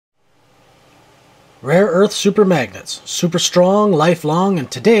Rare earth super magnets, super strong, lifelong,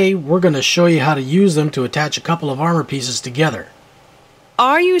 and today we're going to show you how to use them to attach a couple of armor pieces together.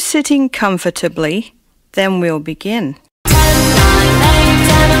 Are you sitting comfortably? Then we'll begin. 10, 9, 8,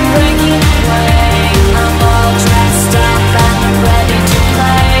 and I'm breaking away. I'm all dressed up and I'm ready to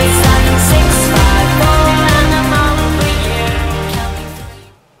play. 7, 6, 5, 4, and I'm all over you. Counting 3.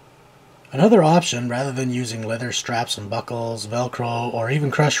 Another option, rather than using leather straps and buckles, Velcro, or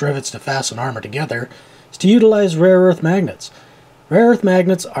even crushed rivets to fasten armor together, is to utilize rare earth magnets. Rare earth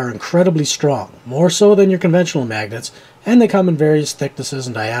magnets are incredibly strong, more so than your conventional magnets, and they come in various thicknesses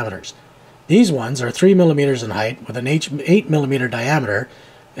and diameters. These ones are 3 millimeters in height with an 8 millimeter diameter,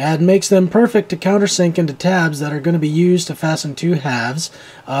 and makes them perfect to countersink into tabs that are going to be used to fasten two halves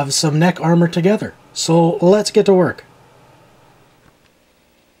of some neck armor together. So let's get to work.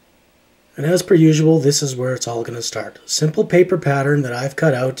 And as per usual, this is where it's all going to start. Simple paper pattern that I've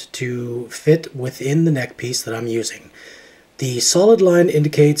cut out to fit within the neck piece that I'm using. The solid line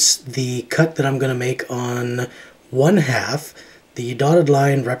indicates the cut that I'm going to make on one half. The dotted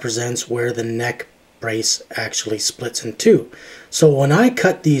line represents where the neck brace actually splits in two. So when I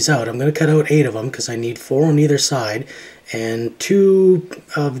cut these out, I'm going to cut out 8 of them because I need 4 on either side, and 2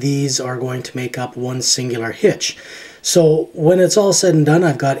 of these are going to make up one singular hitch. So when it's all said and done,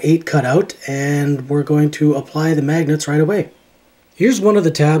 I've got 8 cut out, and we're going to apply the magnets right away. Here's one of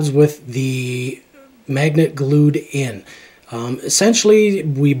the tabs with the magnet glued in. Essentially,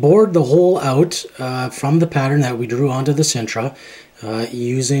 we bored the hole out from the pattern that we drew onto the Sintra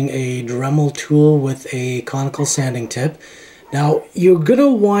using a Dremel tool with a conical sanding tip. Now, you're going to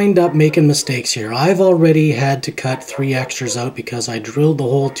wind up making mistakes here. I've already had to cut 3 extras out because I drilled the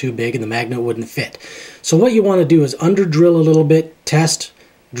hole too big and the magnet wouldn't fit. So what you want to do is under-drill a little bit, test,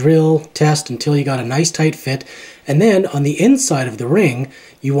 drill, test until you got a nice tight fit. And then on the inside of the ring,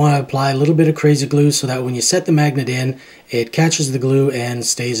 you want to apply a little bit of crazy glue so that when you set the magnet in, it catches the glue and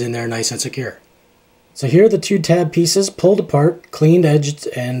stays in there nice and secure. So here are the 2 tab pieces pulled apart, cleaned edged,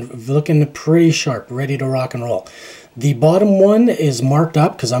 and looking pretty sharp, ready to rock and roll. The bottom one is marked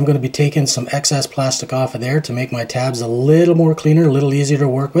up because I'm going to be taking some excess plastic off of there to make my tabs a little more cleaner, a little easier to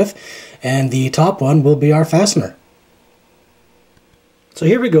work with. And the top one will be our fastener. So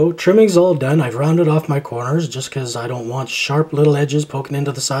here we go, trimming's all done. I've rounded off my corners just because I don't want sharp little edges poking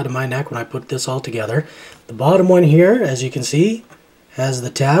into the side of my neck when I put this all together. The bottom one here, as you can see, has the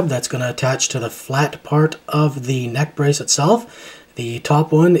tab that's going to attach to the flat part of the neck brace itself. The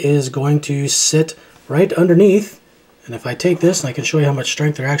top one is going to sit right underneath, and if I take this, and I can show you how much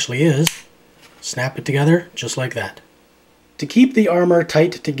strength there actually is, snap it together just like that. To keep the armor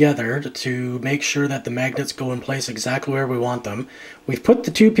tight together, to make sure that the magnets go in place exactly where we want them, we've put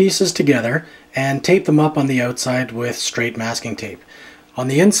the 2 pieces together and taped them up on the outside with straight masking tape. On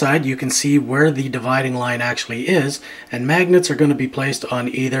the inside, you can see where the dividing line actually is, and magnets are going to be placed on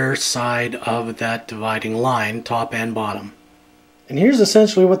either side of that dividing line, top and bottom. And here's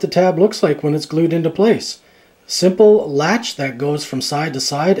essentially what the tab looks like when it's glued into place. Simple latch that goes from side to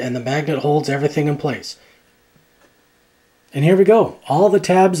side, and the magnet holds everything in place. And here we go. All the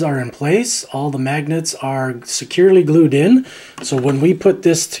tabs are in place. All the magnets are securely glued in. So when we put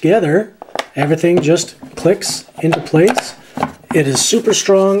this together, everything just clicks into place. It is super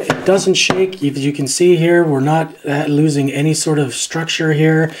strong. It doesn't shake. As you can see here, we're not losing any sort of structure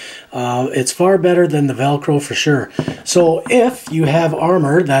here. It's far better than the Velcro for sure. So if you have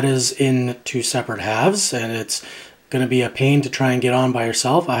armor that is in 2 separate halves and it's going to be a pain to try and get on by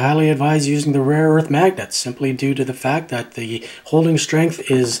yourself, I highly advise using the rare earth magnets, simply due to the fact that the holding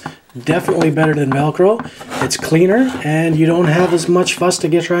strength is definitely better than Velcro. It's cleaner, and you don't have as much fuss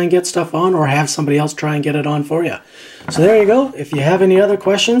to try and get stuff on, or have somebody else try and get it on for you. So there you go. If you have any other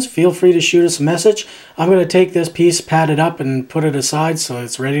questions, feel free to shoot us a message. I'm going to take this piece, pad it up, and put it aside so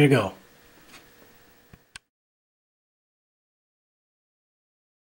it's ready to go.